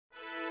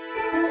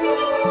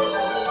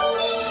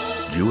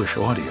Jewish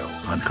audio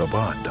on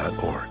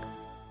Chabad.org.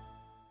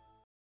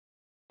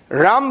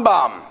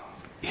 Rambam,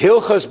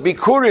 Hilchas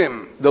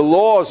Bikkurim, the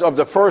laws of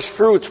the first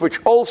fruits,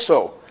 which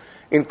also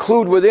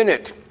include within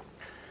it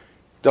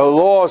the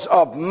laws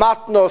of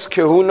Matnos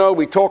Kehuna.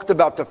 We talked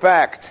about the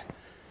fact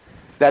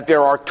that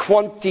there are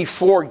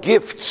 24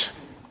 gifts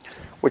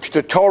which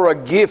the Torah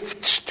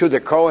gifts to the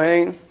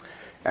Kohen.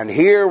 And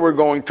here we're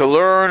going to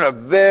learn a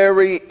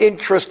very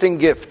interesting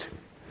gift.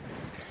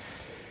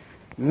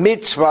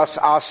 Mitzvahs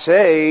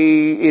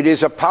aseh, it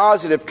is a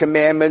positive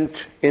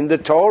commandment in the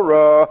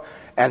Torah,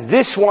 and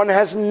this one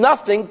has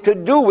nothing to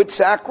do with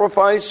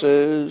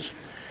sacrifices.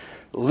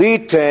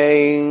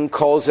 Litein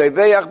kol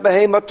zeveach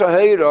behema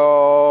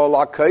tahira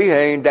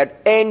lakohen,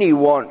 that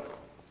anyone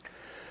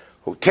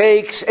who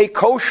takes a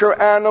kosher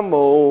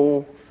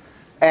animal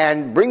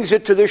and brings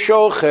it to the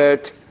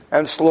shochet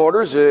and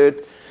slaughters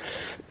it,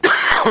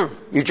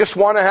 you just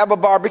want to have a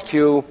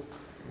barbecue,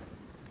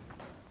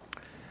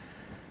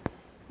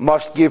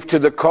 must give to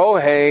the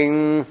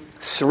Kohen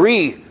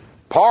 3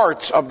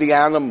 parts of the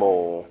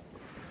animal.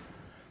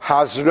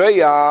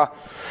 Hazreya,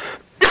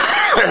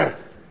 the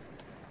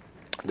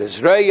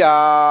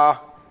zreya,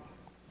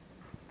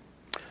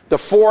 the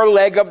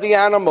foreleg of the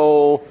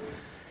animal,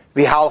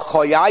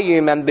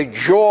 v'halchoyayim, and the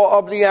jaw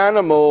of the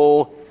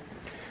animal,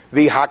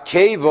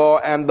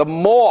 v'hakeva, and the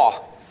maw,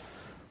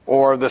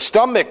 or the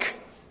stomach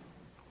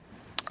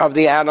of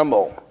the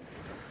animal,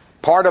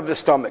 part of the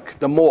stomach,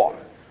 the maw.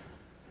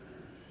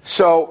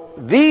 So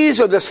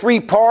these are the 3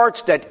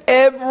 parts that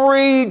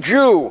every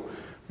Jew,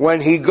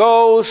 when he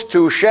goes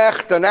to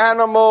shecht an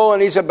animal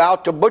and he's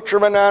about to butcher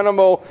an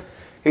animal,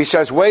 he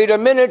says, wait a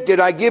minute,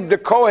 did I give the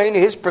Kohen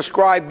his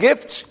prescribed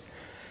gifts?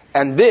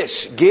 And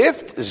this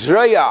gift,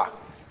 Zreya,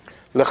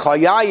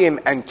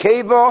 L'chayayim, and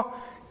Keva,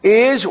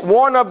 is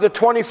one of the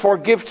 24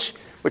 gifts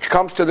which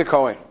comes to the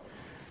Kohen.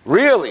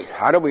 Really?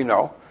 How do we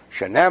know?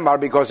 Shenemar,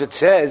 because it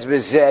says,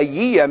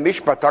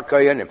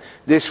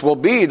 this will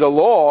be the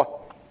law,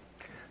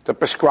 the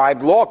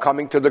prescribed law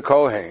coming to the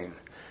Kohen.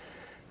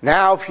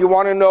 Now, if you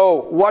want to know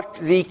what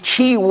the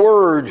key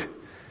word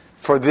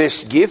for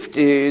this gift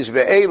is,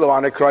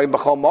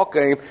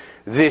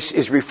 this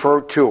is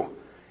referred to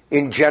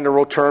in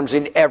general terms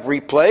in every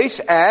place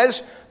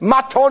as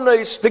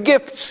matones, the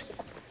gifts.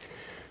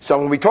 So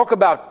when we talk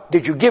about,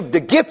 did you give the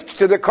gift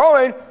to the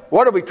Kohen,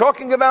 what are we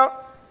talking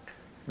about?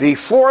 The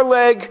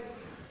foreleg,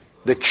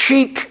 the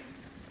cheek,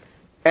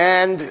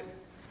 and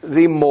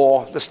the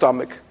maw, the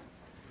stomach.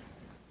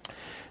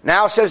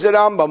 Now says the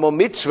Rambam,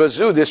 mitzvah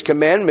zu, this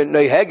commandment,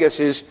 neheges,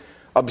 is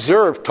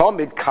observed,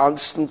 tamid,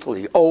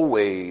 constantly,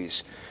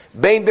 always.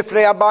 Bein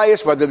b'fnei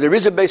habayis, whether there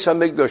is a Beis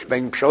Hamikdash,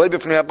 bein shalei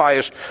b'fnei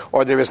habayis,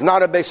 or there is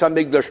not a Beis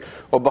Hamikdash,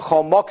 or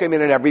b'chol mokim,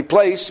 in every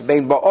place,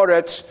 bein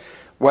ba'oretz,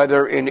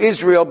 whether in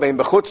Israel, bein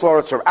b'chutz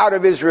la'oretz, or out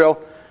of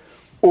Israel,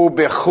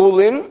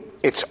 u'bechulin,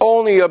 it's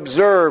only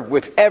observed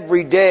with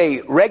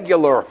everyday,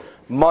 regular,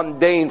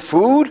 mundane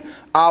food,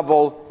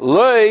 avol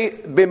lei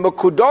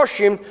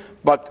b'mekudoshim,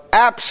 but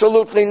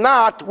absolutely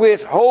not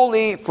with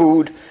holy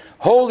food.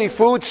 Holy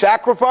food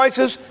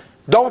sacrifices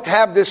don't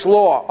have this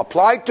law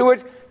applied to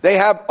it. They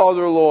have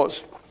other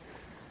laws.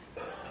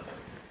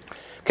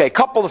 Okay, a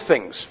couple of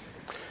things.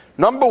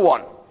 Number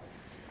one,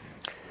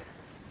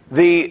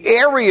 the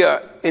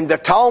area in the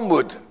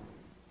Talmud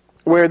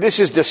where this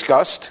is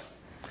discussed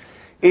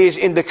is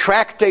in the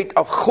tractate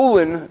of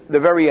Chulin, the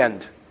very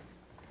end.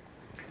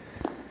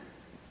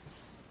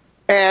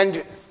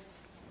 And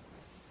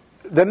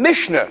the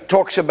Mishnah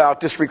talks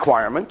about this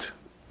requirement,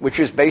 which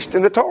is based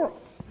in the Torah.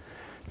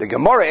 The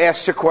Gemara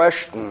asks a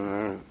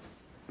question,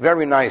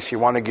 very nice, you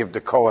want to give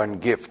the Kohen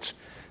gifts,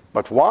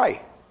 but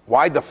why?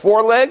 Why the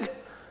foreleg,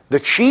 the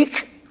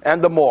cheek,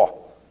 and the maw?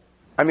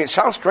 I mean, it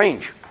sounds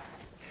strange.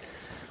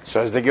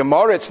 Says the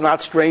Gemara, it's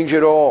not strange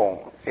at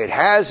all. It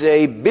has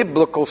a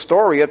biblical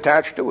story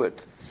attached to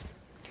it.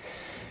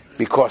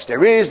 Because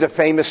there is the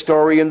famous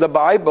story in the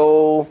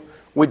Bible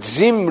with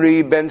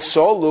Zimri ben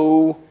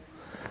Solu,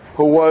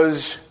 who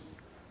was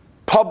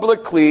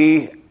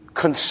publicly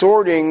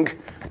consorting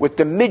with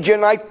the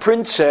Midianite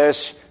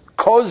princess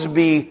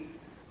Cosby,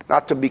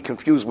 not to be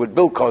confused with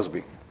Bill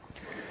Cosby,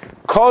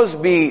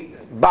 Cosby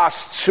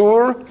Bas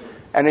Tzur,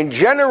 and in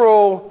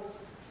general,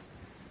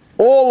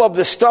 all of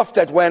the stuff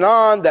that went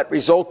on that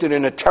resulted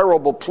in a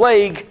terrible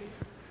plague,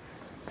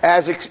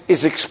 as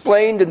is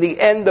explained in the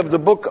end of the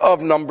book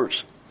of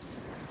Numbers.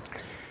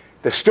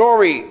 The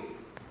story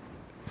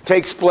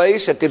takes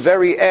place at the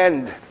very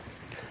end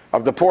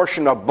of the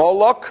portion of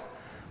Balak,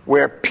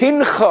 where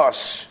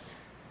Pinchas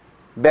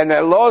ben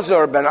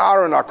Elazar ben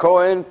Aaron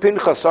HaKohen,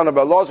 Pinchas son of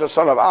Elazar,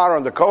 son of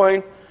Aaron the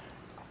Kohen,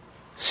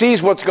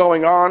 sees what's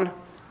going on,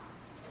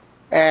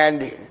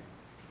 and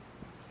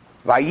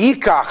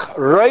Vayikach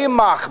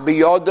Reimach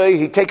biyodei,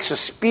 he takes a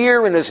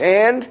spear in his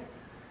hand,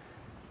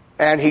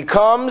 and he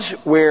comes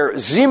where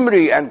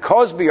Zimri and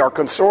Cosby are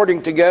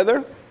consorting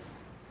together.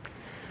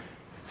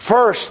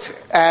 First,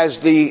 as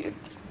the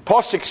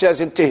Pasuk says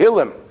in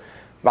Tehillim,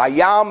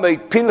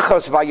 Vayamei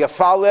Pinchas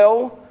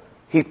Vayafalel,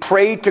 he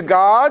prayed to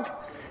God,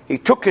 he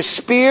took his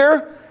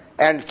spear,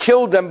 and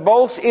killed them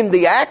both in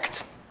the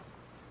act.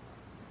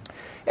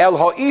 El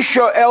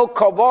ha'isha el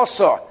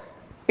kavasa,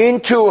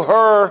 into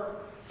her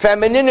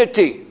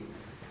femininity,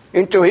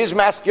 into his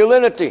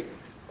masculinity.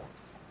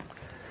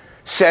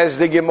 Says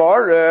the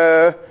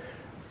Gemara,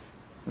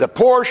 the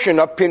portion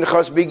of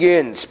Pinchas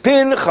begins.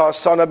 Pinchas,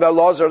 son of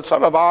Elazar,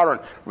 son of Aaron,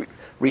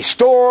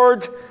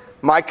 restored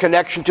my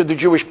connection to the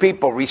Jewish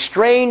people,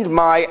 restrained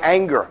my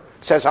anger,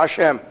 says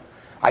Hashem.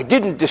 I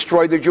didn't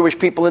destroy the Jewish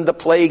people in the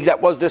plague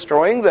that was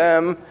destroying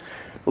them.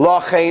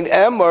 Lachein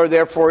emor,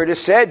 therefore it is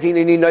said,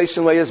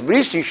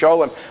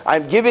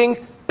 I'm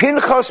giving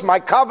Pinchas my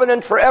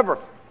covenant forever.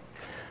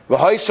 He'll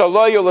have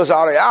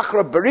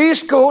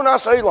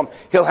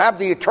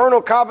the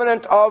eternal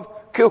covenant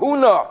of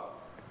Kehuna.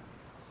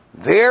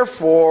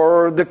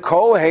 Therefore, the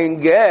Kohen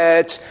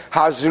gets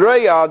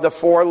Hazreya, the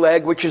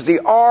foreleg, which is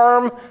the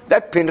arm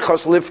that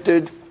Pinchas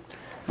lifted.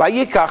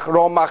 Vayikach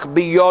Romach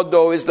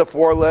biyodo is the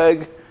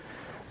foreleg.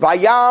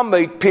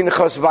 Vayamit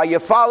Pinchas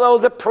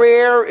vayafalo, the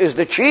prayer, is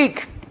the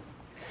cheek.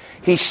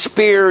 He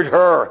speared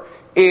her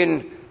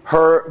in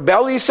her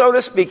belly, so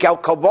to speak. El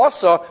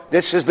kavasa,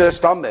 this is the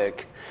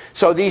stomach.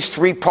 So these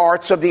three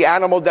parts of the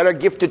animal that are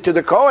gifted to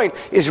the Kohen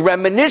is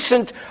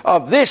reminiscent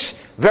of this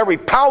very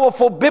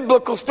powerful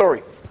biblical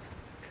story.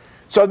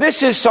 So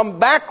this is some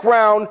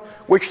background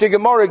which the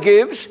Gemara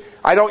gives.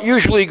 I don't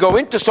usually go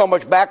into so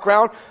much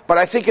background, but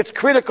I think it's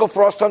critical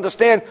for us to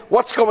understand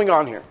what's going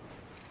on here.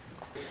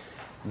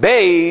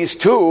 Beis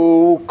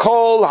 2,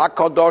 Kol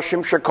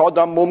HaKadoshim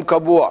Shekodam Mum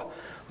Kabua,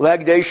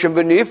 Legdeshim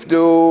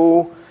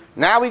V'nifdu.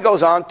 Now he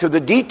goes on to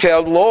the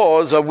detailed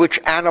laws of which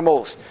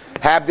animals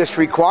have this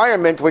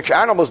requirement, which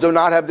animals do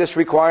not have this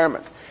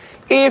requirement.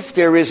 If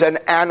there is an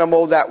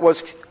animal that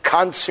was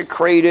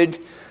consecrated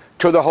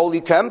to the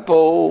holy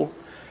temple,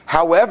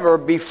 however,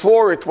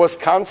 before it was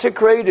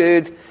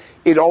consecrated,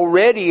 it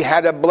already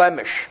had a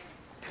blemish.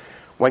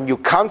 When you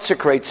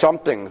consecrate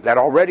something that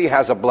already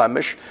has a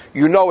blemish,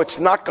 you know it's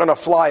not going to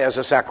fly as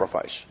a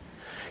sacrifice.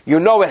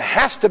 You know it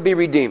has to be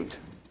redeemed.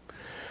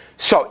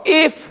 So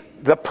if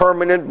the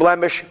permanent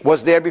blemish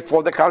was there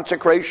before the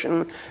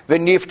consecration,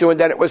 v'niftu, and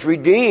then it was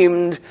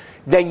redeemed,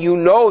 then you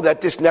know that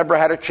this never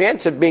had a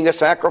chance of being a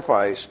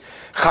sacrifice.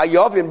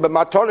 Chayovim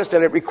b'matonis,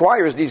 then it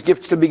requires these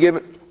gifts to be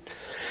given.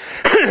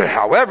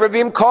 However,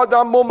 but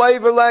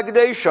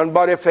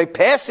if a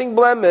passing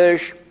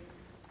blemish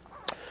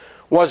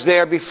was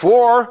there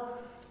before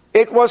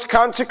it was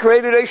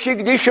consecrated, a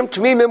shigdishim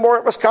tmimim, or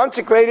it was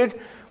consecrated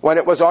when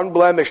it was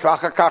unblemished,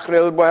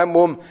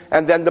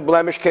 and then the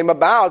blemish came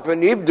about,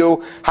 then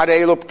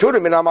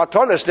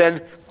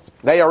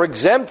they are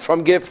exempt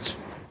from gifts.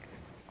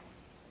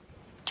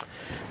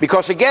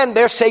 Because again,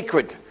 they're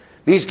sacred.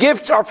 These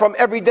gifts are from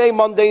everyday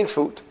mundane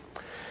food.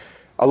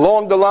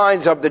 Along the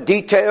lines of the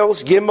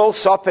details, Gimel,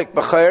 Safek,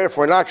 Becher, if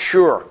we're not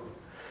sure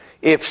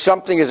if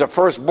something is a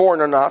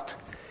firstborn or not.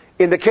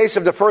 In the case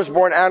of the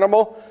firstborn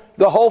animal,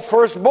 the whole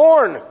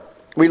firstborn,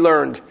 we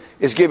learned,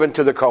 is given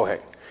to the Kohen.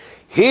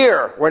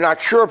 Here, we're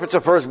not sure if it's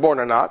a firstborn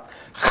or not.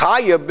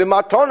 Chayav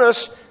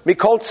b'matonos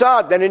mikol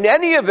tzad. Then in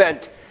any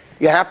event,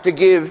 you have to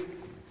give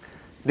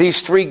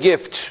these three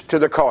gifts to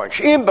the Kohen.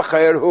 She'im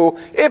b'cher hu,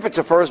 if it's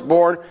a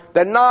firstborn,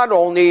 then not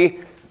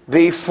only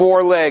the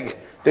foreleg,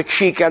 the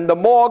cheek, and the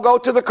maw go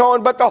to the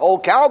Kohen, but the whole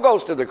cow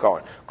goes to the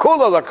Kohen.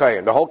 Kula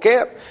l'kohen, the whole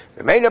calf.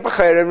 Remain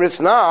b'cher, and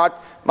it's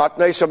not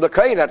matnes of the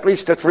Kohen. At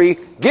least the three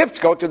gifts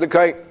go to the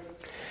Kohen.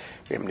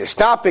 In this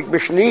topic,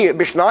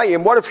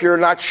 Mishnayim, what if you're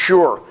not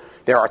sure?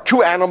 There are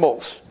two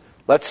animals.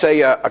 Let's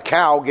say a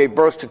cow gave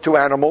birth to two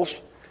animals,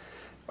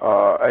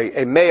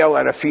 a male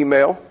and a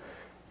female,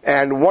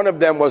 and one of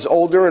them was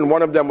older and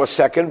one of them was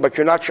second, but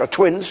you're not sure,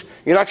 twins,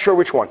 you're not sure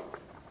which one.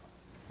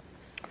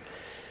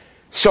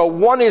 So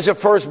one is a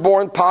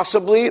firstborn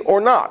possibly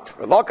or not.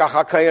 So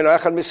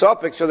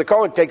the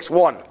Kohen takes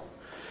one.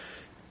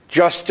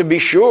 Just to be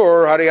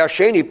sure, so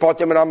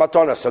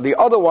the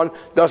other one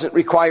doesn't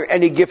require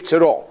any gifts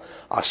at all.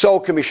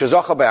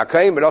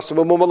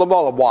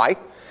 Why?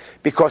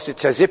 Because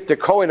it's as if the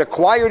Kohen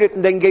acquired it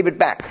and then gave it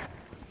back.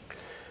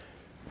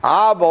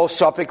 But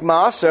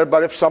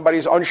if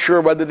somebody's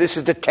unsure whether this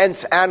is the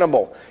 10th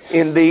animal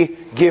in the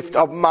gift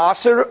of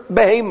Maser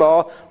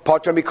Behema,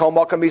 Patra Mikol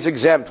Makam is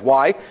exempt.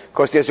 Why?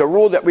 Because there's a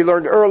rule that we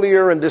learned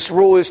earlier, and this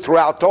rule is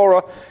throughout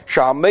Torah,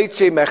 when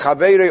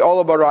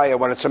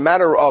it's a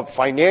matter of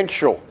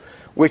financial,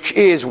 which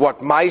is what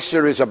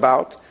Meiser is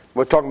about.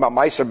 We're talking about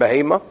Meiser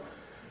Behema.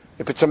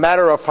 If it's a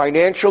matter of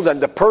financial, then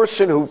the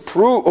person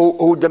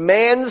who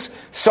demands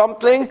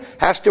something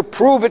has to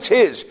prove it's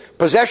his.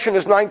 Possession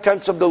is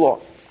 9/10 of the law.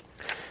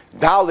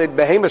 Dalid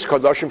behemoth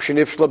kadoshim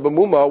shenifshla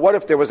b'muma. What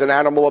if there was an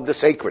animal of the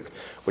sacred,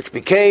 which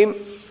became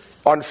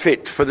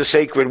unfit for the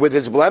sacred with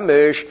its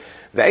blemish?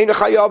 And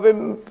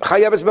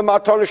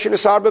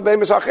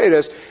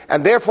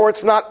therefore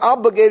it's not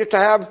obligated to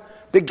have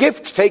the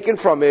gifts taken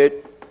from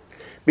it,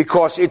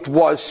 because it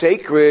was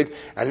sacred,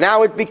 and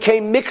now it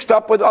became mixed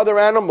up with other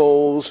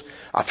animals.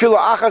 Even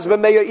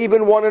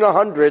 1 in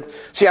 100.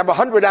 So you have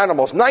 100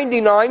 animals.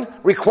 99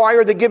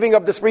 require the giving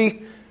of the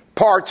three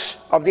parts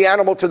of the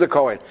animal to the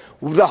Kohen.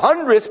 The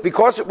 100th,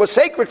 because it was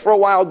sacred for a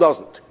while,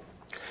 doesn't.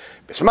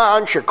 When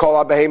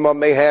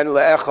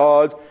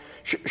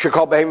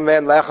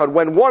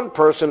one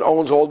person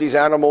owns all these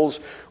animals,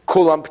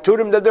 kulam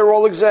pturim, that they're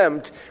all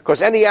exempt,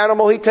 because any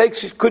animal he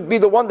takes could be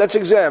the one that's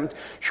exempt.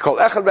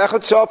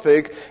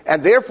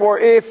 And therefore,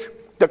 if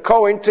the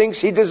Kohen thinks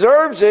he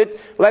deserves it,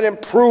 let him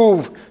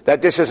prove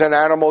that this is an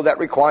animal that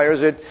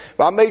requires it.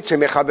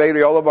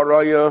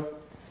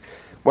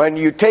 When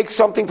you take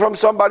something from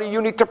somebody, you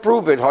need to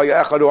prove it.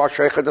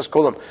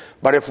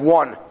 But if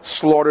one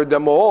slaughtered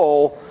them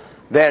all,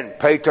 then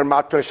Peter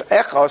Matos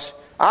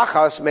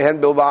Achas Mehen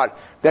Bilvad.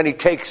 Then he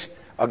takes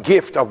a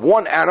gift of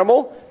one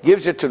animal,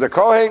 gives it to the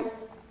Kohen,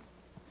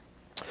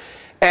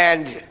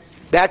 and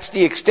that's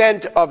the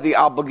extent of the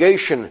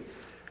obligation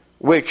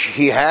which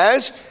he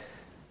has,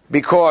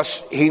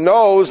 because he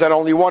knows that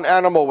only one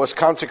animal was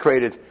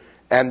consecrated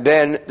and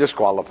then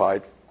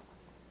disqualified.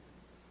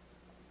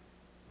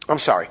 I'm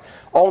sorry.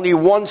 Only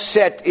one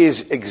set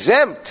is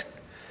exempt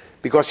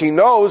because he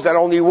knows that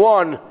only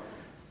one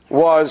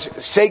was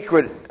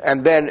sacred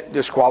and then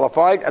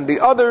disqualified, and the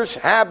others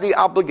have the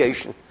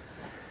obligation.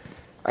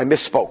 I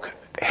misspoke.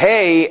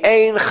 Hey,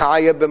 ein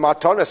chaya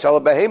b'matonas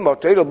ela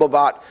behemot edel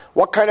b'vat.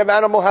 What kind of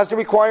animal has the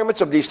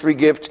requirements of these three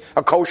gifts?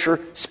 A kosher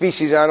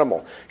species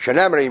animal.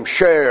 Shenemrim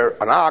sher,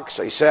 an ox,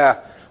 a seh,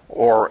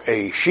 or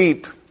a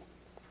sheep.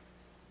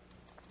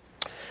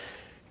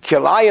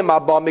 What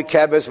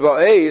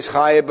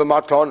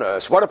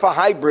if a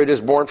hybrid is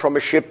born from a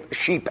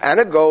sheep and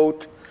a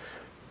goat?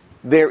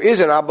 There is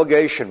an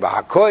obligation.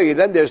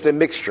 Then there's the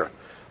mixture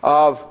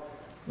of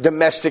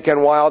domestic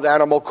and wild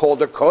animal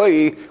called a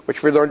koi,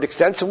 which we learned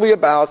extensively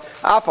about.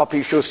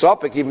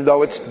 Even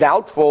though it's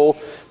doubtful,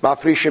 you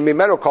have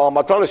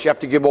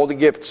to give all the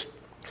gifts.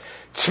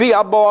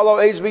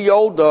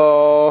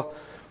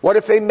 What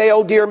if a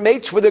male deer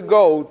mates with a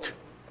goat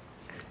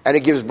and it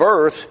gives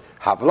birth?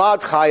 Half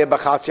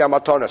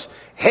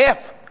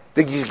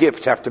these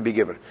gifts have to be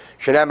given.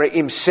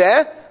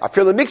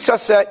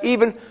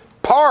 Even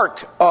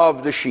part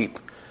of the sheep.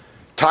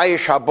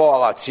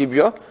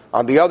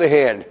 On the other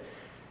hand,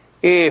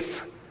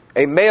 if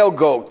a male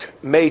goat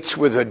mates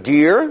with a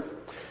deer,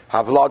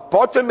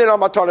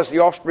 the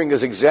offspring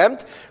is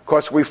exempt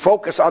because we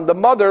focus on the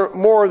mother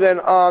more than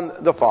on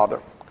the father.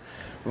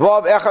 The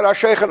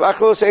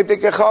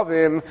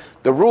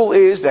rule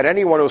is that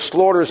anyone who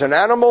slaughters an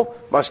animal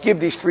must give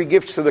these three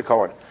gifts to the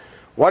Kohen.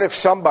 What if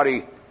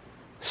somebody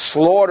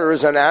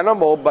slaughters an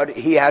animal but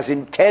he has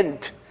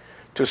intent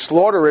to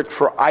slaughter it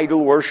for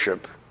idol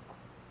worship?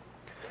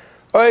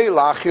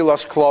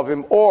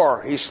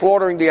 Or he's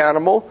slaughtering the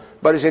animal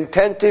but his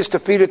intent is to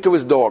feed it to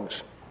his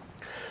dogs.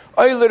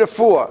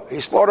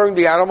 He's slaughtering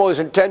the animal, his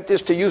intent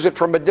is to use it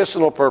for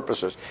medicinal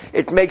purposes.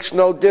 It makes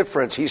no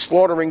difference. He's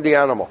slaughtering the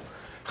animal.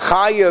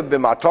 Chaya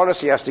b'matonos,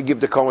 he has to give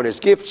the Kohen his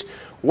gifts.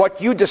 What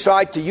you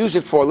decide to use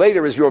it for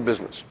later is your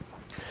business.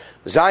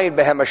 Zayin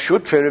behema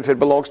shutfin, if it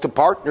belongs to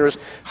partners,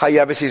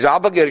 chayavis, he's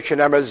obligated,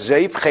 shenemar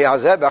zeif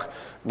chayazevach,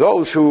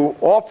 those who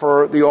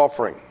offer the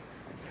offering.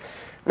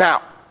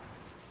 Now,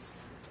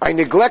 I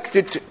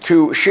neglected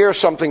to share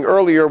something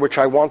earlier which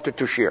I wanted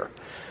to share.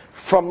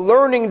 From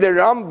learning the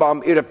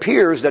Rambam, it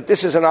appears that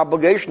this is an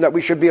obligation that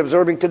we should be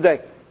observing today.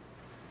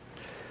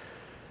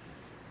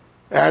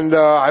 And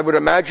I would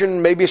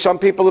imagine maybe some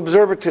people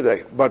observe it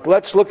today. But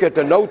let's look at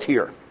the note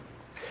here.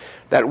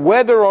 That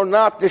whether or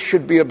not this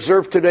should be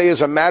observed today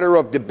is a matter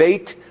of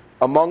debate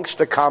amongst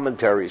the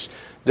commentaries.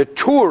 The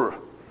Tur,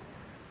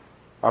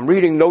 I'm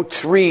reading note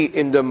 3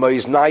 in the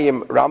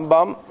Mishneh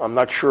Rambam. I'm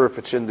not sure if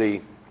it's in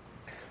the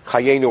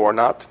Chayenu or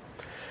not.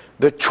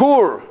 The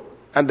Tur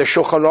and the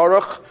Shulchan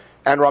Aruch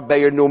and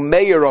Rabbi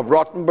Meir of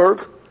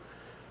Rottenburg.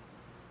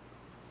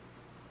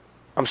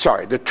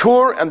 The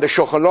Tur and the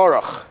Shulchan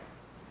Aruch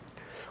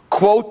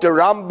quote the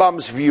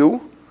Rambam's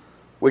view,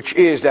 which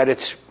is that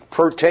it's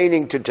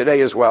pertaining to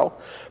today as well,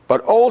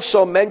 but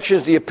also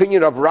mentions the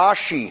opinion of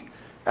Rashi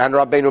and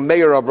Rabbeinu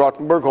Meir of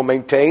Rottenburg, who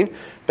maintain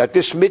that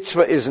this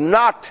mitzvah is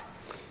not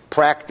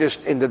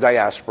practiced in the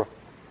diaspora.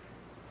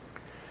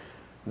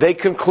 They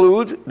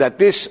conclude that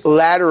this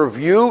latter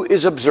view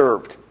is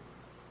observed.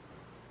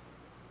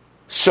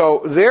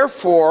 So,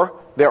 therefore,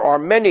 there are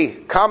many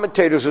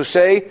commentators who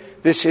say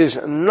this is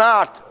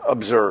not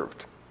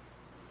observed.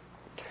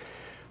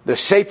 The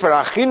Sefer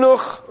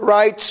HaChinuch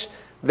writes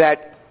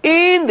that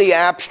in the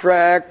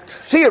abstract,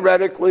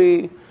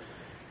 theoretically,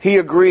 he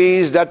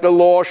agrees that the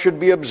law should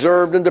be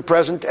observed in the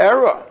present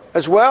era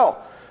as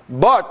well.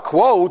 But,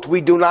 quote, we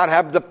do not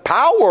have the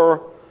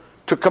power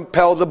to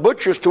compel the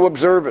butchers to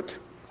observe it.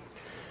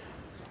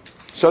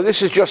 So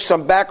this is just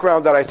some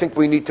background that I think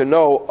we need to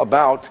know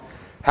about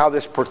how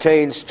this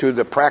pertains to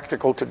the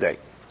practical today.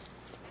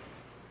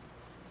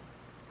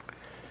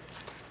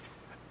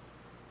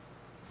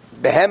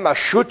 Behema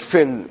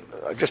shutfin,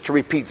 just to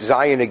repeat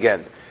Zion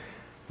again,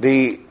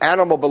 the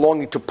animal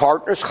belonging to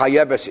partners,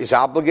 chayebes, is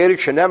obligated.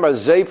 Shenemar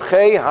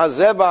zeivchei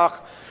hazevach,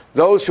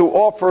 those who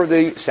offer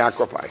the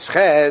sacrifice.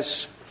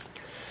 Ches,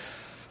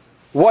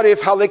 What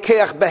if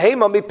halikeach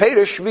behema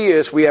mipeiros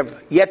shviyos? We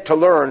have yet to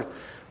learn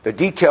the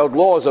detailed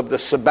laws of the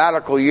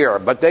sabbatical year,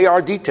 but they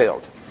are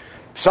detailed.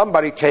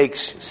 Somebody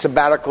takes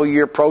sabbatical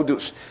year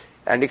produce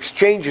and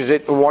exchanges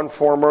it in one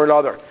form or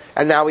another,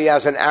 and now he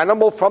has an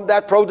animal from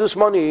that produce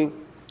money.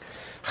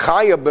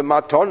 Chaya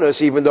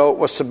b'matonos, even though it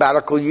was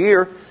sabbatical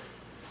year,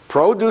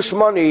 produce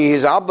money,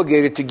 he's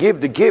obligated to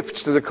give the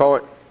gifts to the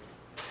Kohen.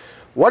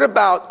 What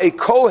about a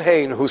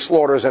Kohen who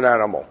slaughters an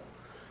animal?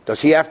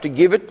 Does he have to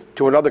give it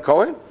to another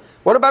Kohen?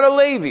 What about a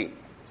Levi?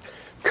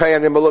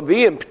 Kohanim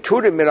Levim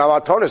pturim min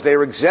hamatonos, they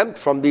are exempt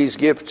from these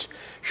gifts.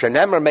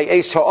 Shenemer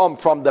me'es ha'am,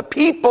 from the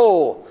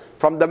people,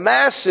 from the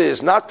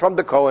masses, not from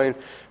the Kohen.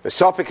 The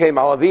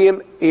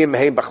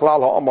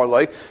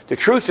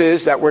truth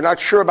is that we're not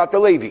sure about the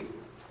Levi.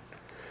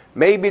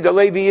 Maybe the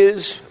Levi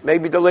is,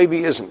 maybe the Levi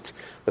isn't.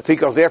 The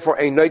Fikos, therefore,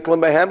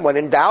 when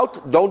in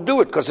doubt, don't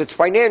do it because it's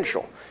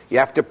financial. You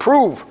have to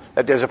prove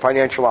that there's a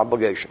financial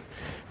obligation.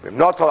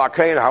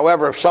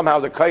 However, if somehow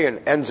the Kohen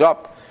ends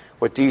up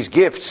with these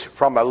gifts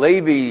from a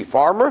Levi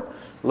farmer,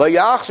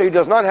 he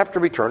does not have to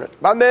return it.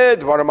 When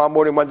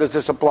does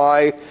this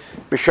apply?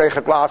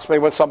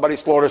 When somebody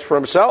slaughters for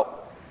himself.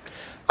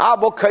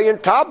 But if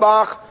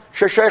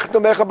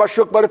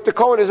the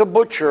Kohen is a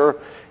butcher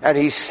and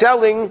he's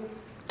selling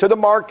to the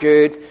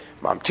market,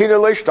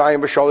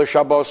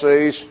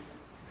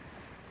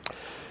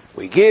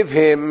 we give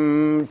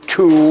him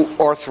 2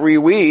 or 3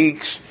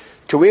 weeks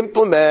to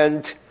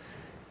implement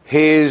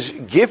his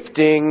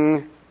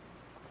gifting.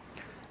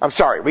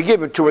 We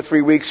give him 2 or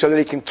 3 weeks so that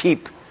he can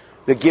keep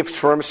the gifts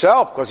for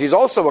himself, because he's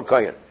also a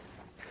Kohen.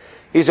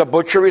 He's a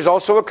butcher, he's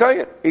also a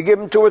Kohen. You give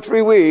him 2 or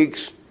 3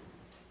 weeks.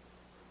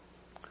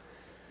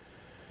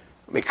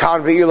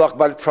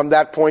 But from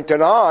that point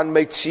on,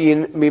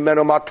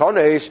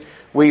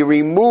 we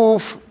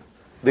remove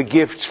the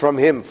gifts from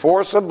him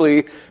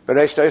forcibly,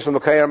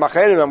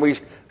 and we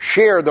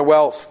share the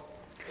wealth.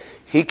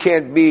 He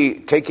can't be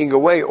taking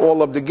away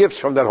all of the gifts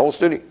from that whole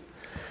city.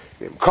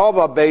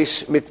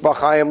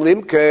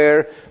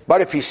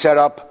 But if he set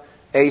up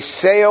a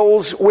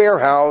sales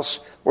warehouse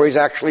where he's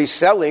actually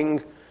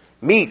selling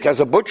meat as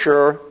a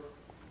butcher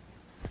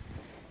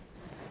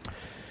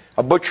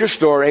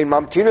store, we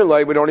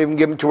don't even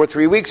give him 2 or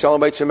 3 weeks,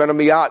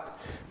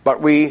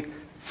 but we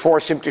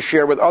force him to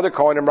share with other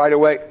Kohanim right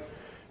away.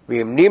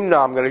 I'm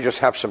going to just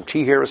have some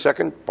tea here a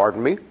second,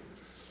 pardon me.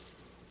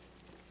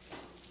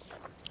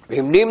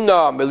 And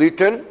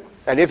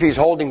if he's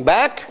holding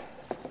back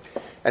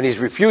and he's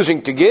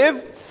refusing to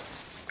give,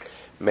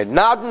 we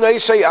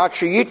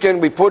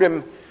put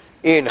him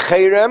in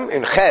cherem,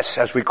 in ches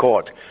as we call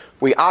it.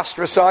 We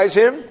ostracize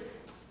him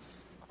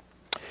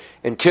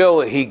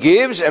until he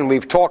gives, and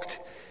we've talked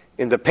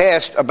in the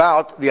past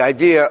about the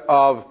idea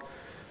of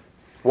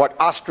what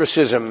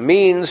ostracism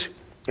means.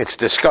 It's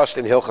discussed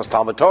in Hilchas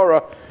Talmud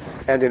Torah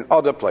and in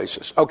other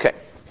places. Okay.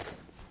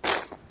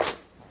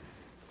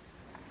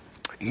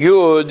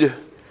 Yud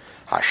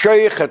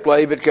Hasheichet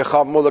Leibit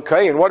Kechav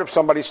Mulakayin. What if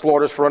somebody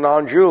slaughters for a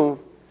non-Jew?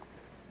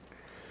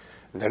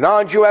 The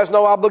non-Jew has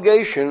no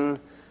obligation,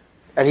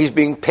 and he's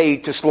being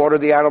paid to slaughter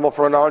the animal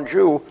for a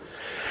non-Jew.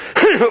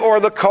 Or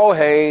the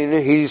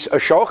Kohen, he's a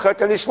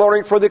shochet and he's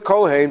slaughtering for the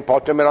Kohen,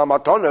 potem and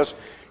amatonos,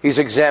 he's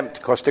exempt,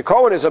 because the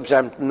Kohen is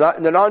exempt, and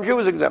the non-Jew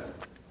is exempt.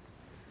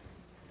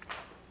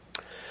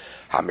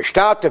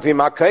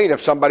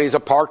 If somebody is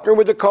a partner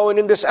with the Kohen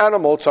in this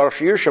animal,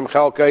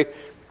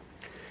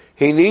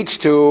 he needs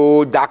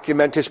to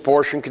document his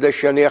portion in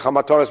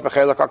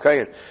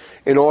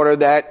order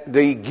that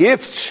the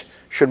gifts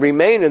should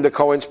remain in the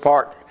Kohen's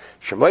part.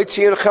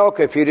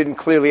 If he didn't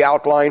clearly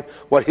outline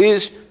what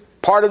his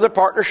part of the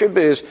partnership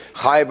is,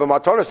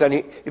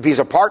 then if he's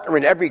a partner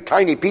in every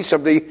tiny piece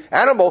of the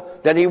animal,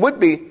 then he would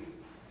be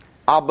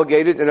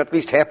obligated in at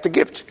least half the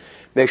gifts.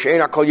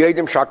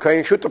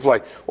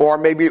 Or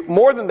maybe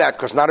more than that,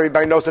 because not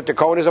everybody knows that the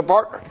Kohen is a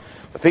partner.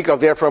 If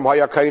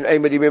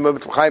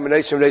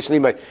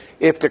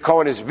the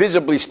Kohen is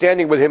visibly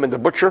standing with him in the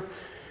butcher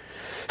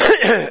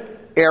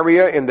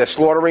area, in the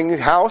slaughtering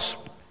house,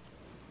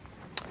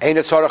 then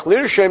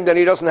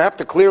he doesn't have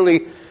to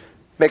clearly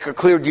make a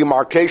clear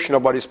demarcation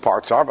of what his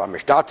parts are.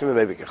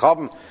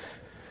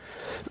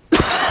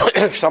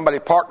 If somebody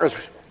partners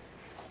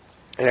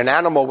in an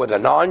animal with a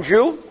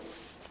non-Jew,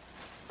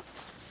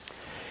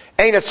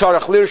 he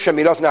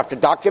doesn't have to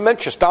document,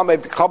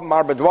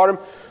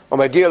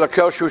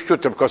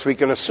 because we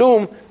can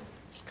assume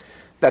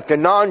that the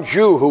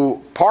non-Jew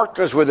who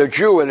partners with a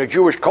Jew in a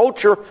Jewish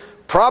culture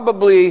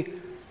probably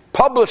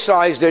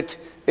publicized it.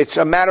 It's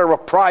a matter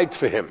of pride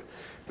for him.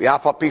 Even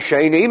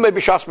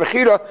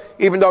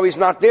though he's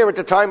not there at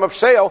the time of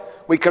sale,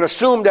 we can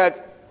assume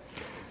that,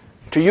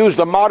 to use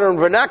the modern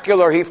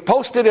vernacular, he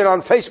posted it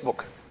on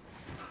Facebook.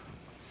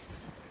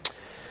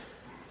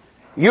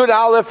 Yud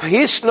Aleph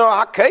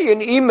Hisna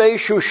Hakayin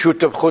Imeshu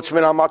Shutav Chutz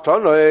Min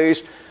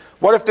Hamatonos.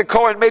 What if the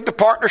Kohen made the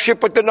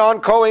partnership with the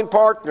non-Kohen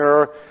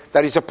partner,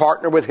 that he's a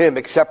partner with him,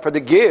 except for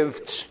the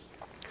gifts?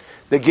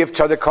 The gifts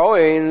are the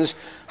Kohen's.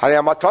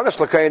 Then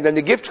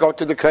the gifts go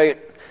to the Kohen.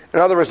 In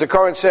other words, the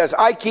Kohen says,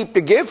 I keep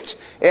the gifts.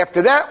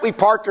 After that, we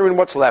partner in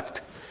what's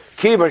left.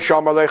 Kivan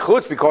Shamar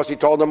Lechutz, because he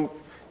told them,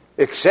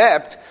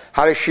 except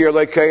Harishir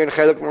Lekei and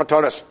Chelik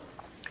Matanas.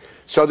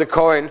 So the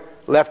Kohen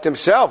left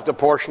himself the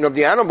portion of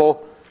the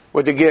animal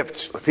with the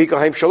gifts.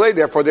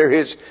 Therefore, they're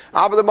his.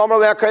 But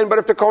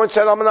if the Kohen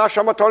said, on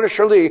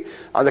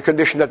the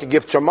condition that the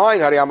gifts are mine,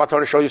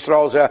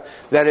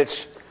 then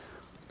it's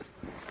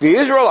the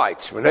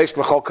Israelites. And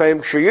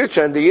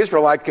the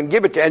Israelite can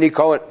give it to any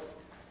Kohen.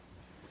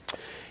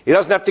 He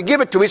doesn't have to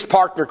give it to his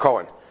partner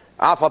Kohen.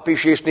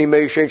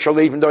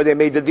 Even though they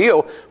made the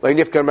deal,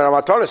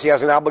 he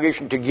has an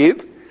obligation to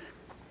give,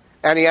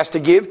 and he has to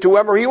give to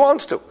whoever he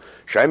wants to.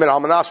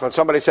 When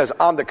somebody says,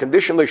 on the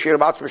condition, he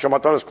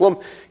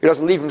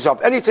doesn't leave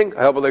himself anything,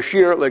 so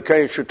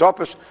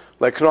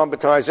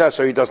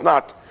he does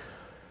not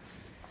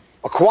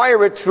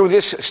acquire it through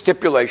this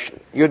stipulation.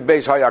 If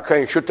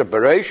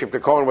the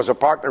Kohen was a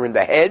partner in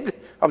the head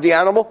of the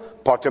animal,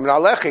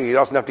 he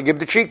doesn't have to give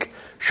the cheek.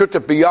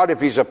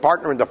 If he's a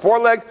partner in the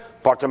foreleg,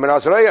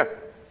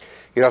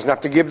 he doesn't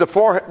have to give the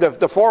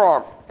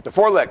forearm, the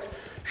foreleg.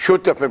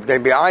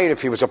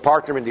 If he was a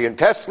partner in the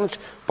intestines,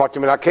 he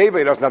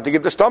doesn't have to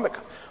give the stomach.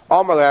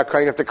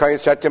 If the Kohen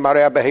said to him,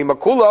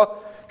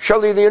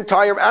 the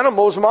entire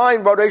animal is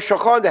mine,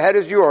 the head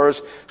is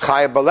yours,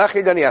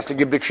 then he has to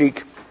give the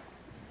cheek.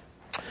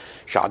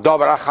 Because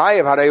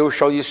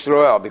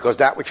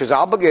that which is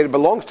obligated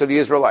belongs to the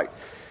Israelite.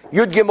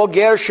 Yud Gimel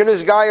Gershin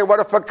is Gayer. What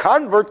if a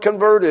convert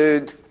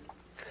converted?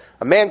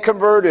 A man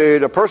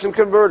converted, a person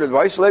converted,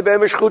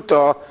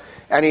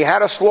 and he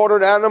had a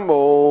slaughtered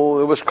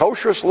animal. It was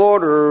kosher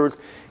slaughtered.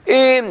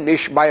 If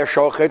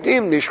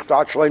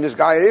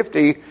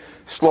the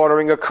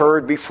slaughtering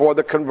occurred before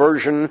the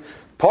conversion,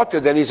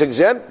 then he's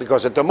exempt,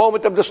 because at the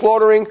moment of the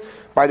slaughtering,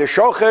 by the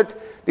shochet,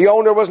 the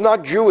owner was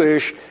not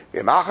Jewish.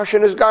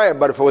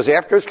 But if it was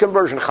after his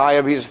conversion,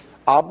 chayav, he's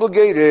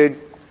obligated.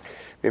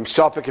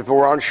 If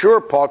we're unsure,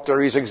 potter,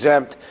 he's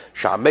exempt.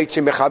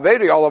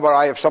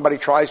 If somebody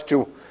tries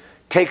to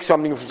take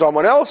something from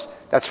someone else,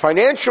 that's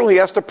financial, he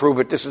has to prove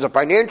it. This is a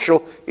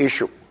financial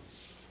issue.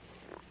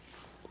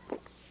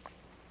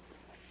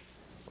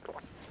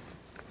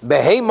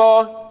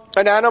 Behema,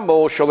 an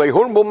animal,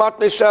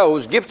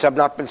 whose gifts have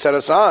not been set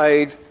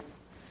aside.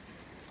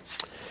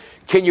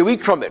 Can you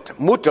eat from it?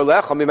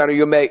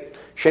 You may.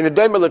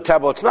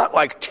 It's not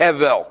like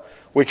tevel,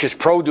 which is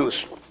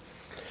produce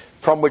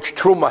from which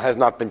truma has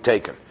not been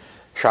taken.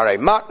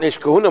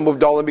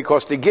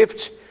 Because the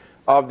gifts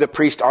of the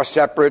priest are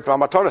separate.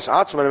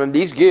 And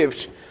these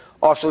gifts,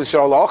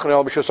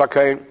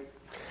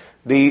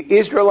 the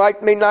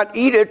Israelite may not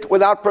eat it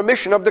without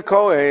permission of the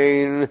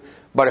Kohen.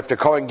 But if the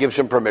Kohen gives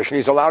him permission,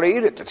 he's allowed to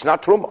eat it. It's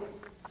not truma.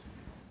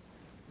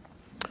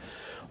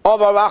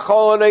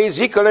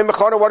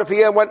 What if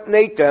he went and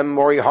ate them,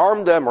 or he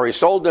harmed them, or he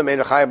sold them? He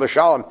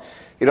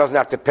doesn't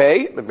have to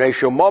pay,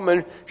 because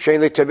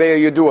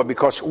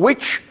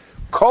which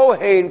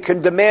Kohen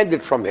can demand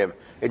it from him?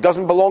 It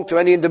doesn't belong to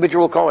any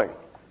individual Kohen.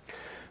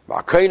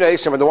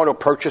 The one who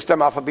purchased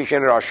them,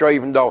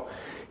 even though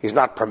he's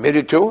not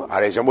permitted to,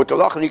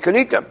 and he can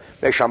eat them.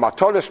 Because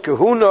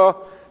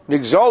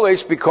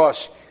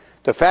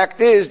the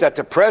fact is that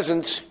the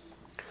presence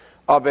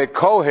of a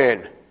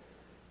Kohen,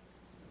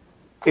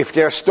 if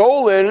they're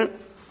stolen,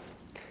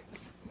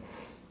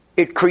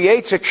 it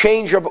creates a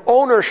change of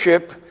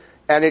ownership,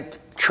 and it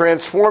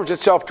transforms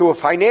itself to a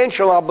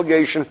financial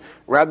obligation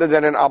rather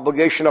than an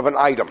obligation of an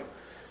item.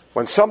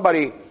 When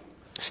somebody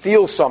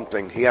steals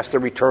something, he has to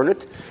return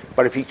it,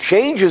 but if he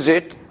changes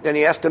it, then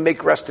he has to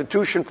make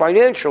restitution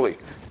financially,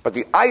 but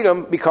the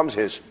item becomes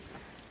his.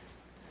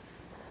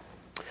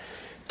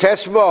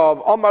 If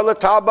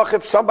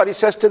somebody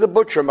says to the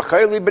butcher,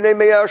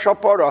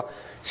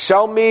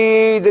 sell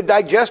me the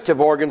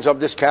digestive organs of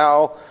this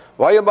cow,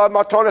 and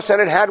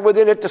it had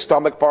within it the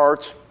stomach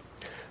parts.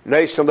 He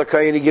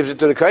gives it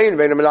to the Kohen,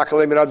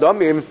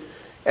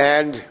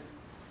 and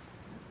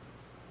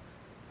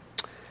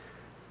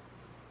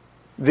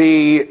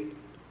the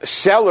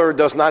seller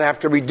does not have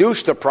to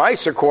reduce the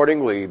price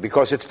accordingly,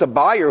 because it's the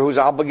buyer who's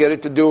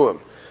obligated to do them.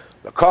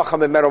 But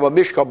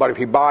if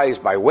he buys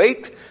by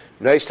weight,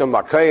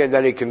 and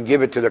then he can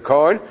give it to the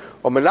Kohen.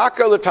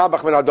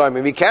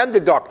 He can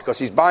deduct, because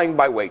he's buying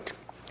by weight.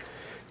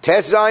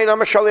 If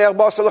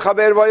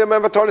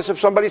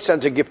somebody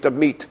sends a gift of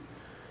meat,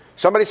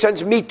 somebody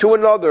sends meat to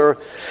another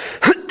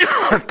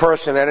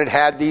person, and it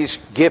had these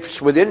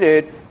gifts within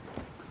it,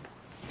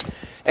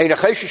 we don't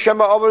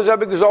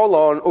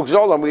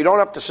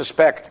have to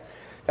suspect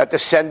that the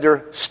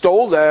sender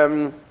stole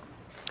them.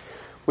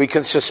 We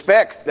can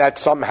suspect that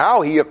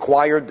somehow he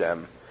acquired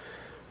them.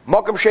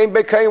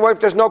 If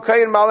there's no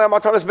kain,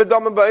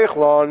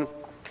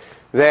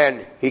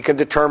 then he can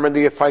determine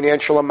the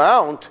financial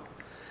amount,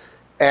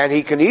 and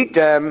he can eat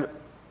them,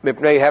 and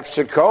give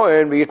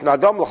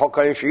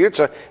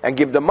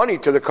the money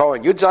to the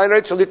Kohen. If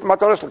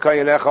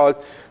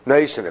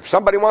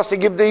somebody wants to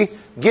give the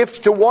gifts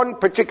to one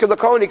particular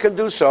Kohen, he can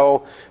do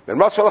so. If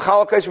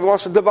he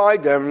wants to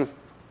divide them,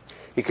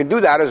 he can do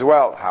that as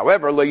well.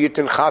 However,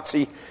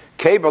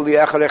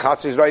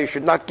 You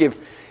should not give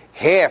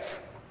half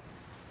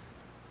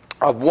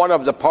of one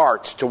of the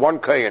parts to one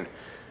kohen,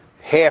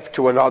 half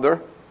to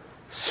another,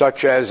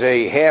 such as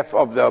a half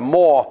of the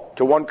maw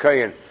to one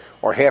kohen,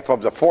 or half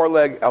of the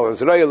foreleg,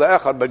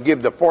 but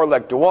give the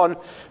foreleg to one,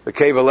 the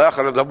kevel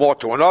echad of the maw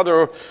to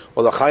another,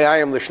 or the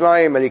chayayim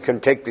l'shnayim, and he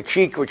can take the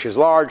cheek, which is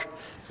large,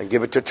 and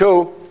give it to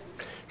two.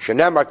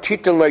 Shenamar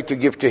titan like to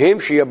give to him,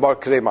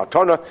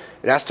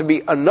 it has to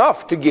be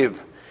enough to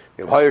give.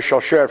 If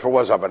it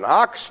was of an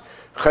ox,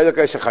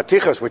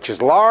 which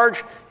is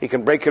large, he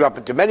can break it up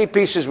into many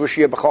pieces,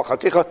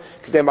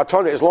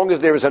 as long as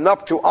there is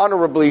enough to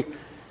honorably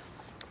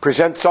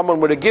present someone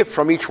with a gift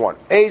from each one.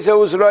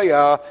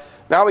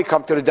 Now we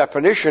come to the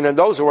definition, and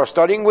those who are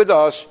studying with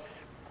us,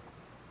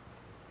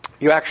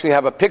 you actually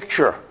have a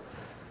picture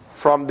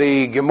from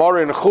the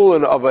Gemara in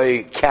Chulin of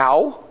a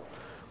cow,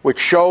 which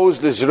shows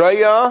the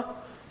zraya,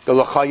 the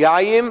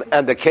l'chayayim,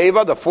 and the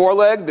keva, the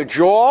foreleg, the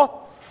jaw,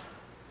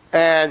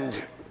 and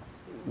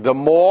the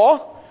maw.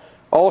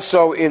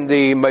 Also in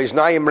the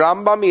Meznayim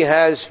Rambam, he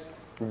has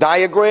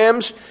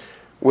diagrams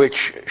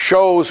which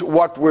shows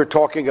what we're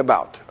talking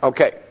about.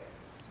 Okay.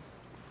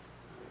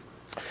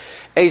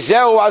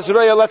 Ezeu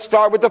azraya, let's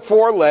start with the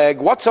foreleg.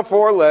 What's a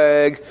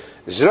foreleg?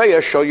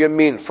 Zraya shall you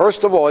mean.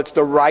 First of all, it's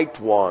the right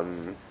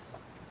one.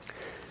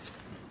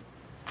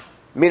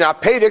 Min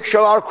apedic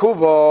shel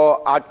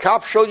arkuva ad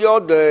kaf shel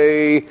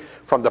yodei,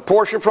 from the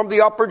portion from the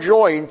upper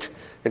joint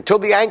until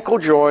the ankle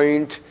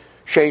joint,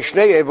 shein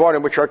shnei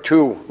evarim, which are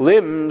two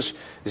limbs,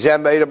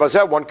 zem eida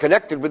bazeh, one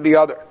connected with the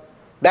other.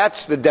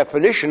 That's the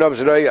definition of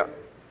zraya.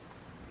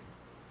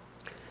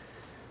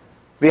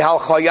 V'hal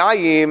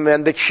chayayim,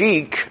 and the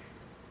cheek,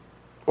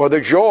 or the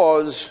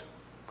jaws,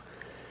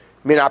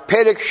 min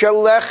apedic shel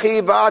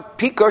lechi v'ad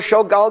pika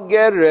shel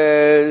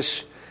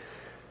galgeres,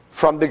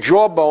 from the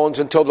jawbones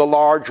until the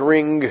large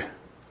ring.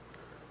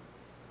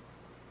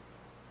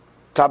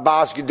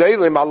 Tabas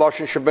gedalim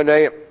aloshin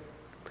shebeneim,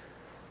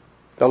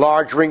 the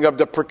large ring of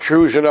the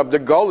protrusion of the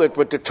gullet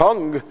with the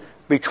tongue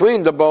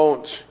between the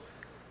bones.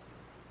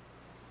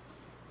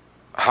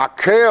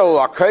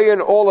 Hakel,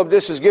 akayin, all of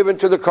this is given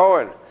to the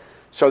Kohen.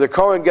 So the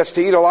Kohen gets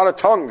to eat a lot of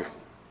tongue,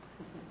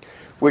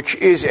 which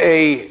is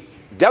a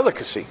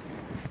delicacy.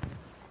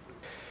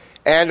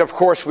 And of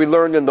course we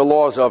learned in the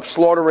laws of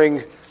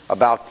slaughtering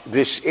about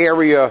this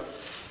area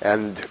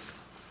and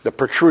the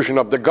protrusion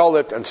of the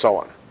gullet and so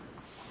on.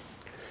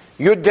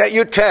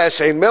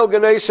 Yutes, ein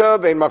melganesa,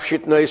 ein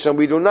mafshitnesa,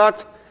 we do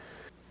not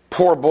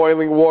pour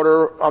boiling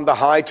water on the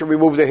hide to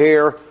remove the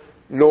hair,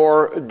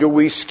 nor do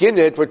we skin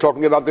it. We're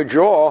talking about the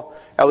jaw.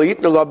 You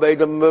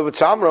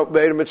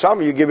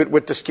give it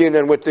with the skin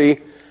and with the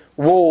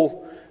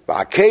wool.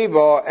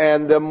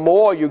 And the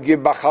more you give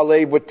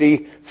bachalev with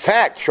the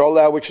fat,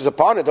 which is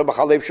upon it, and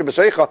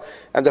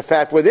the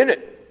fat within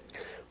it.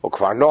 And the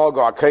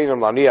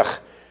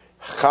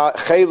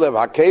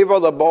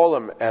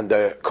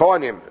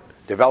Kohanim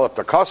developed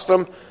a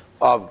custom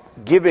of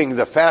giving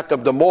the fat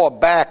of the maw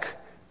back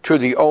to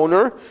the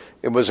owner.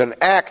 It was an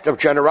act of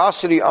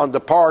generosity on the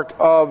part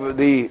of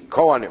the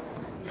Kohanim.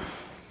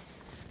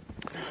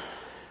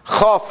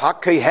 Chaf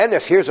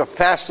hakehenes, here's a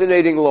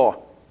fascinating law.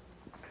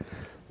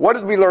 What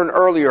did we learn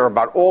earlier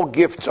about all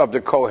gifts of the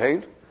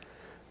Kohen?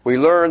 We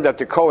learned that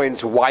the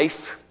Kohen's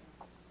wife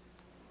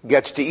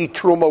gets to eat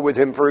truma with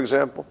him, for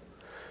example.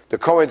 The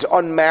Kohen's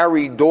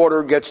unmarried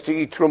daughter gets to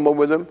eat truma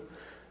with him.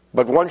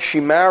 But once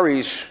she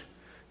marries,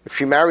 if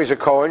she marries a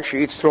Kohen,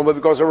 she eats truma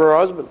because of her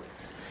husband.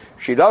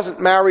 If she doesn't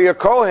marry a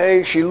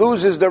Kohen, she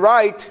loses the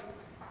right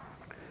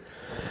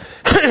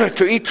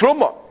to eat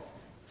truma.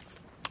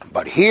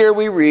 But here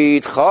we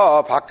read,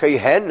 Chav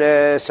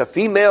hakehenes, a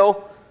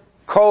female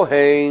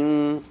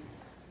Kohen,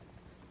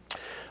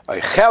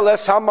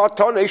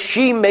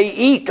 she may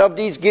eat of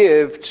these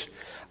gifts,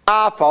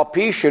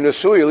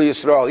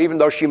 even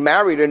though she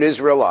married an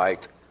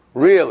Israelite.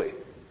 Really.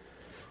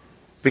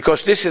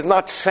 Because this is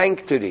not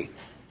sanctity.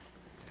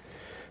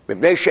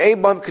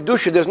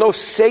 There's no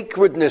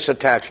sacredness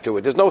attached to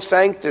it. There's no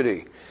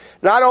sanctity.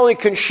 Not only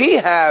can she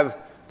have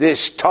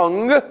this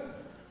tongue,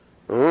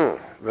 furthermore,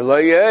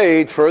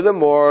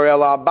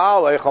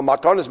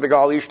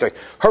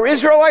 her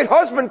Israelite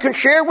husband can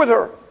share with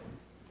her.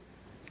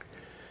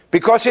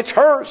 Because it's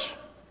hers.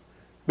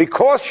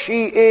 Because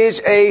she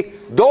is a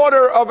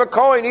daughter of a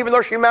Kohen, even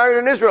though she married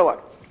an Israelite.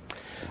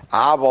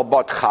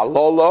 But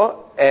chalola,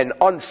 an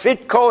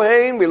unfit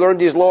Kohen, we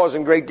learned these laws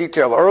in great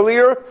detail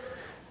earlier.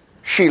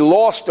 She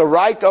lost the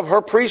right of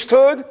her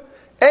priesthood.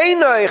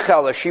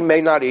 She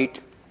may not eat.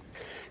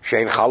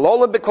 Shein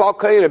chalola b'klal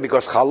Kohen,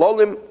 because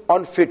chalolim,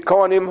 unfit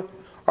Kohanim,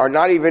 are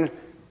not even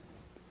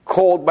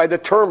called by the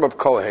term of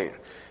Kohen.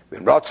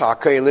 Now,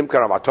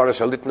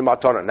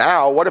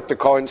 what if the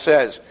Kohen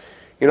says,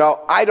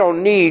 I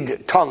don't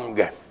need tongue.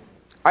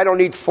 I don't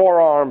need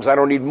forearms. I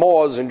don't need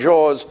maws and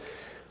jaws.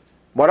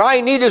 What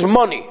I need is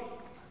money.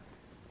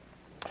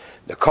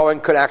 The Kohen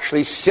could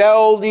actually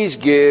sell these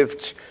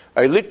gifts,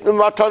 or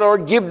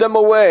give them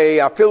away,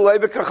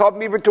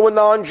 even to a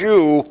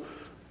non-Jew.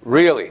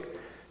 Really.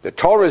 The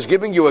Torah is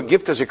giving you a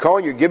gift as a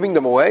Kohen, you're giving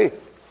them away.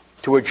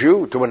 to a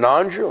Jew, to a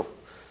non-Jew.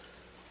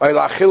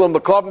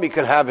 He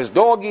can have his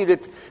dog eat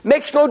it.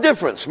 Makes no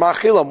difference.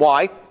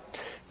 Why?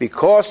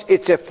 Because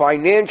it's a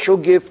financial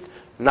gift,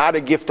 not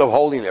a gift of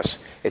holiness.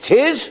 It's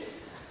his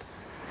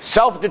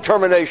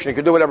self-determination. He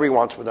can do whatever he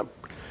wants with them.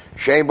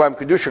 Shein b'hem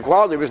kedusha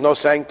klal, there is no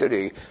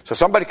sanctity. So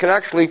somebody can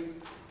actually,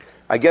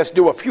 I guess,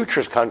 do a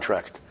futures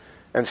contract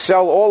and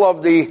sell all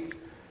of the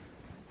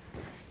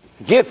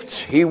gifts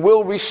he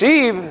will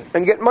receive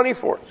and get money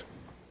for it.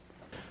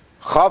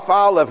 Chaf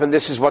Aleph, and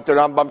this is what the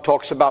Rambam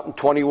talks about in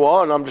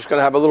 21. I'm just going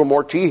to have a little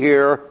more tea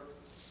here.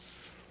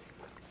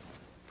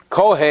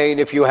 Kohen,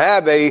 if you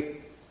have a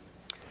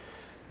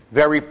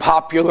very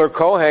popular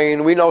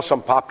Kohen, we know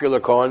some popular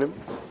Kohanim.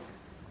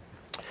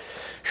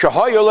 Who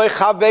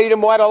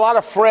had a lot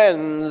of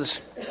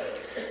friends,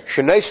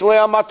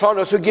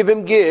 who give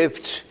him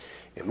gifts.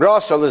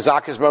 What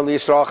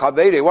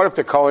if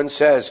the Kohen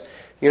says,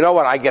 you know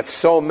what, I get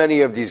so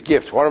many of these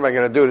gifts. What am I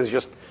going to do? There's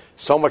just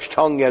so much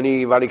tongue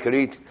anybody could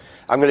eat.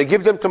 I'm going to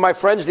give them to my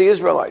friends, the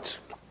Israelites.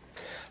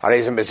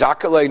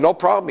 No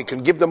problem. He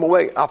can give them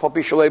away.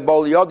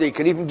 He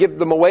can even give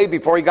them away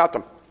before he got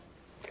them.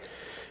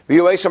 He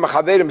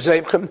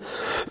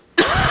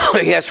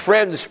has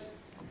friends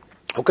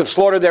who can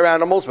slaughter their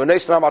animals. And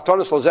instead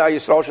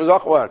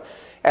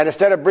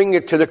of bringing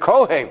it to the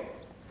Kohen,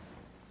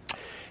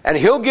 and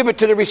he'll give it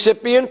to the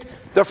recipient,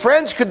 the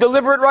friends could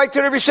deliver it right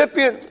to the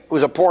recipient,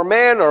 who's a poor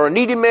man or a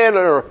needy man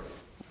or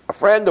a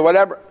friend or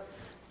whatever.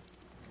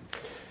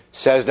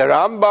 Says the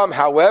Rambam,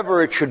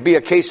 however, it should be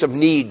a case of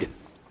need.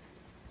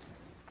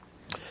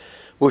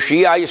 This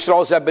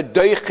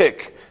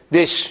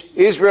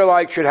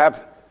Israelite should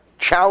have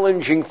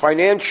challenging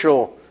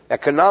financial,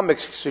 economic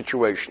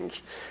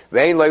situations. He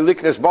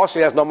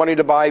has no money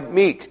to buy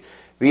meat.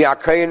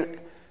 And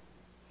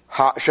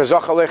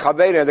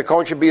the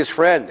Kohen should be his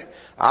friend.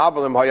 But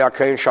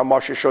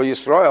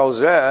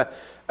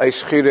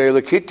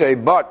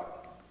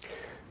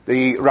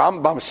the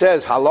Rambam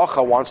says,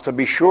 Halacha wants to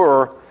be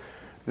sure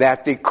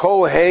that the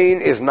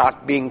Kohen is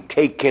not being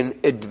taken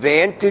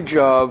advantage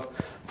of.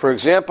 For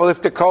example,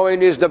 if the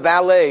Kohen is the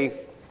valet,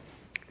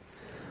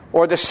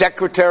 or the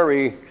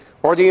secretary,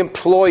 or the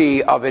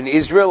employee of an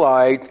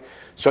Israelite,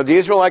 so the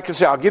Israelite can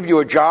say, I'll give you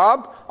a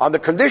job on the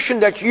condition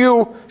that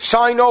you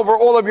sign over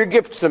all of your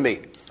gifts to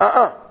me.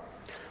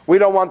 We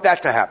don't want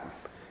that to happen.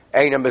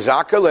 Then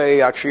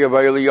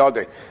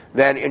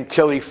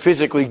until he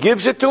physically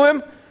gives it to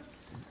him,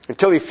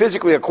 until he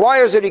physically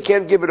acquires it, he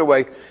can't give it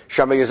away.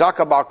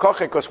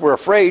 Because we're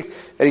afraid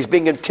that he's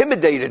being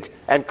intimidated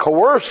and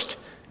coerced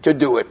to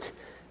do it.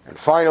 And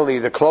finally,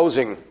 the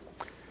closing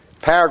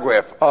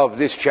paragraph of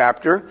this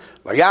chapter.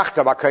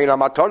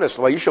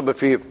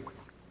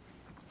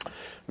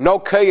 No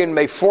Kohen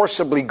may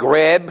forcibly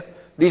grab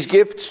these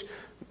gifts.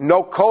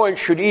 No Kohen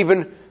should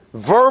even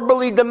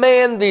verbally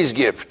demand these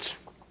gifts.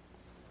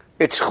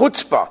 It's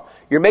chutzpah.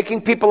 You're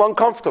making people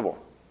uncomfortable.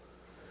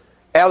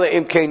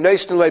 If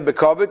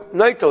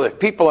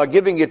people are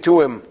giving it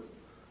to him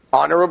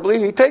honorably,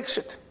 he takes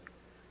it.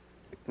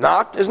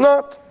 Not is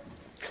not.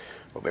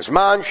 When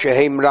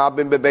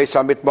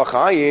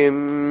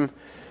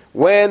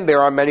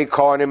there are many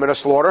Kohanim in a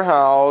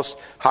slaughterhouse,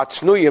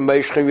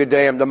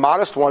 the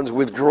modest ones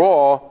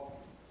withdraw,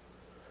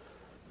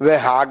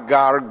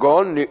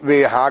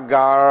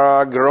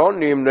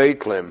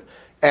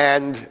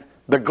 and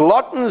the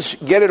gluttons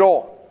get it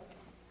all.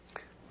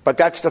 But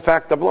that's the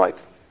fact of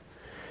life.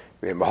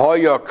 What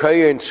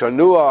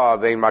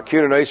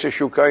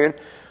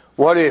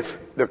if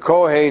the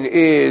Kohen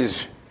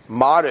is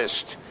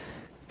modest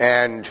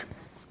and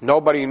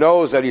nobody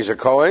knows that he's a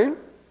Kohen?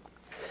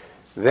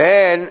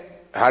 Then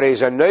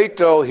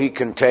he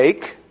can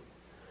take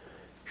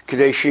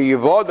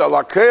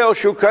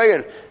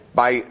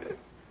by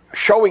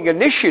showing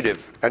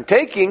initiative and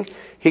taking,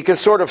 he can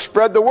sort of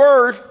spread the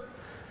word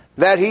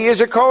that he is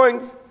a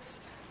Kohen.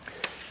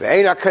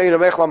 Now,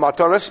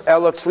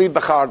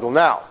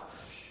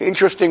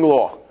 interesting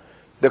law.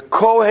 The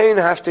Kohen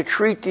has to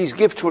treat these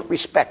gifts with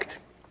respect.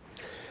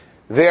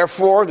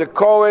 Therefore, the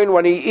Kohen,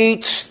 when he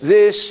eats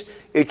this,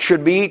 it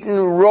should be eaten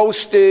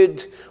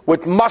roasted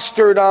with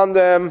mustard on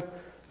them.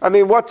 I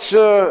mean, what's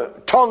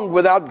tongue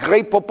without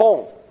grey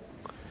poupon?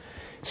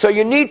 So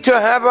you need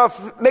to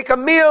make a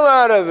meal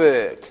out of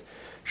it.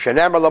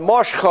 Shenemar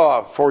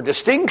l'moshcha, for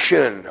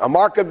distinction, a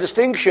mark of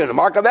distinction, a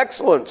mark of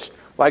excellence.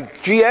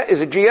 Like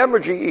is it GM or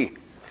GE?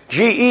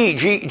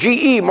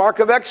 GE, mark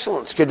of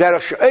excellence.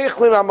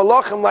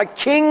 Like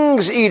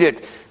kings eat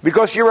it.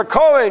 Because you're a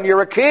Kohen,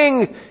 you're a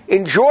king.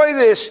 Enjoy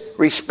this,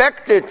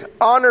 respect it,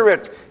 honor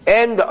it.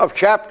 End of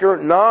chapter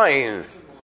 9.